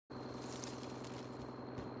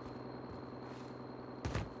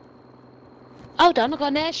Hold on, I got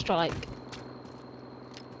an airstrike.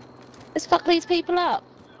 Let's fuck these people up.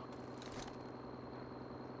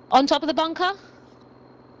 On top of the bunker?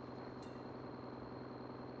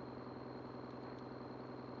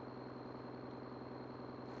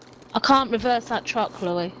 I can't reverse that truck,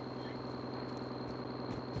 Louis.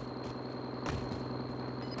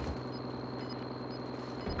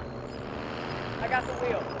 I got the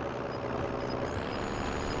wheel.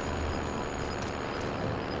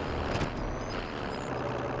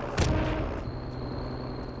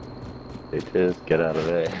 Bitches, get out of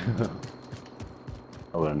there.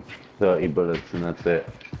 I went 30 bullets and that's it.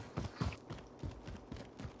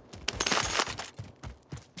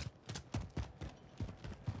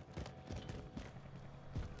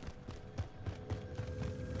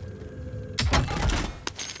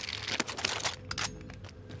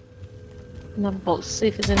 Another box, see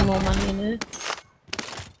if there's any more money in here.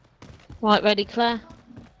 Right, ready, Claire?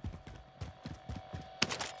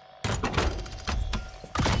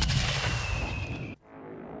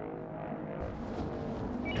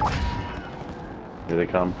 Here they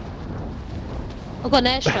come. I've got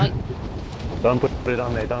an airstrike. Don't put it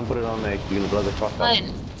on there, don't put it on there, you're gonna blow the truck up.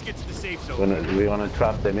 Let's get to the safe zone. We wanna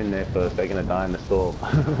trap them in there first, they're gonna die in the storm.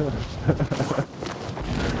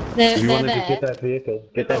 They're you want to there. just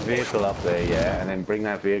get that vehicle up there, yeah, and then bring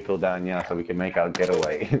that vehicle down here so we can make our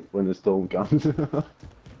getaway when the storm comes.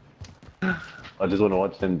 I just want to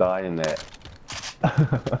watch them die in there.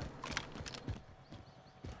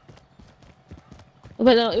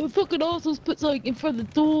 But like, fucking assholes put something in front of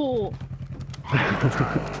the door.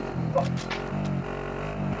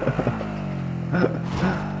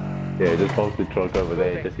 Yeah, just post the truck over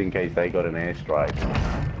there just in case they got an airstrike.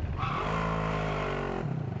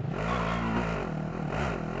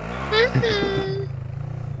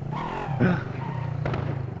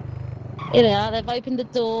 Here they are, they've opened the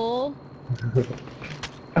door.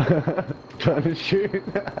 Trying to shoot.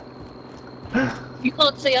 You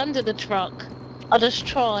can't see under the truck. I just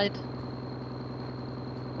tried.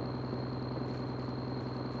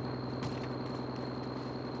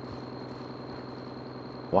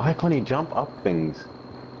 Why can't he jump up things?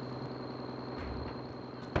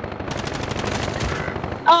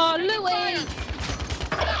 Oh, Louis!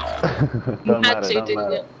 Don't had matter, to, don't didn't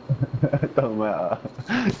matter. Don't matter.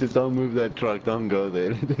 Just don't move that truck, don't go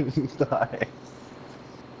there. Just die.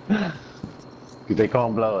 Because they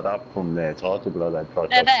can't blow it up from there. It's hard to blow that truck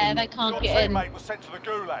They're up. there, they can't Your get in. teammate was sent to the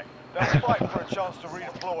gulag. They'll fight for a chance to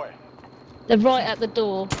redeploy. They're right at the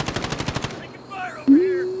door. Taking fire over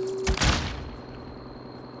here.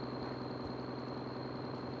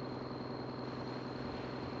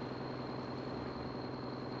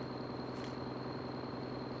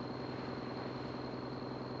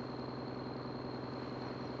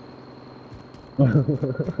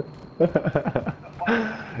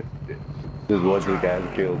 Just watch the guys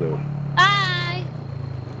kill them. Bye!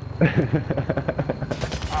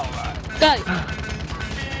 Go!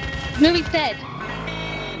 Louis dead.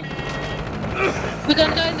 We're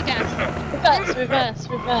gonna go in the gas. Reverse.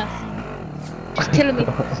 She's killing me.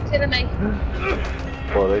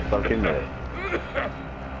 Oh, they stuck in there.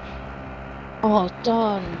 Oh,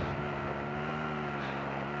 done.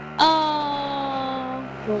 Oh,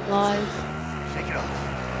 poor guys. Shake it up.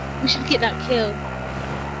 We should get that kill.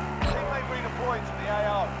 Teammate redeploying to the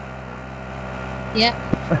AO. Yeah.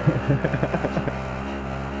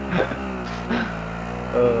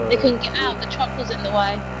 They couldn't get out, the truck was in the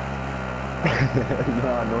way.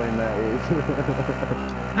 No, annoying that is.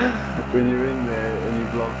 When you're in there and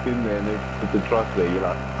you're blocked in there and they put the truck there, you're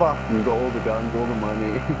like, fuck, we've got all the guns, all the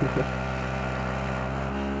money.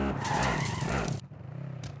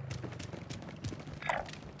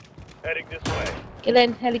 Heading this way. Get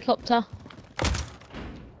in, helicopter.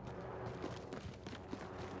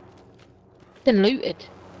 Been looted.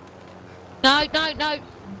 No.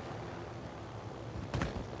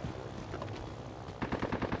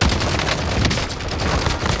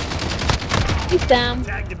 He's down.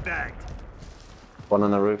 Tagged and bagged. One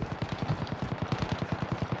on the roof.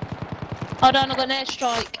 Hold on, I've got an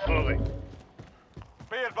airstrike. Moving.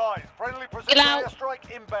 Be advised, friendly Get precision out. airstrike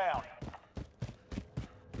inbound.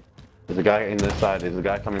 There's a guy in this side, there's a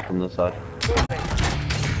guy coming from this side.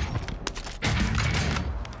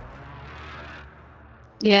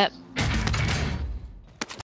 Yep.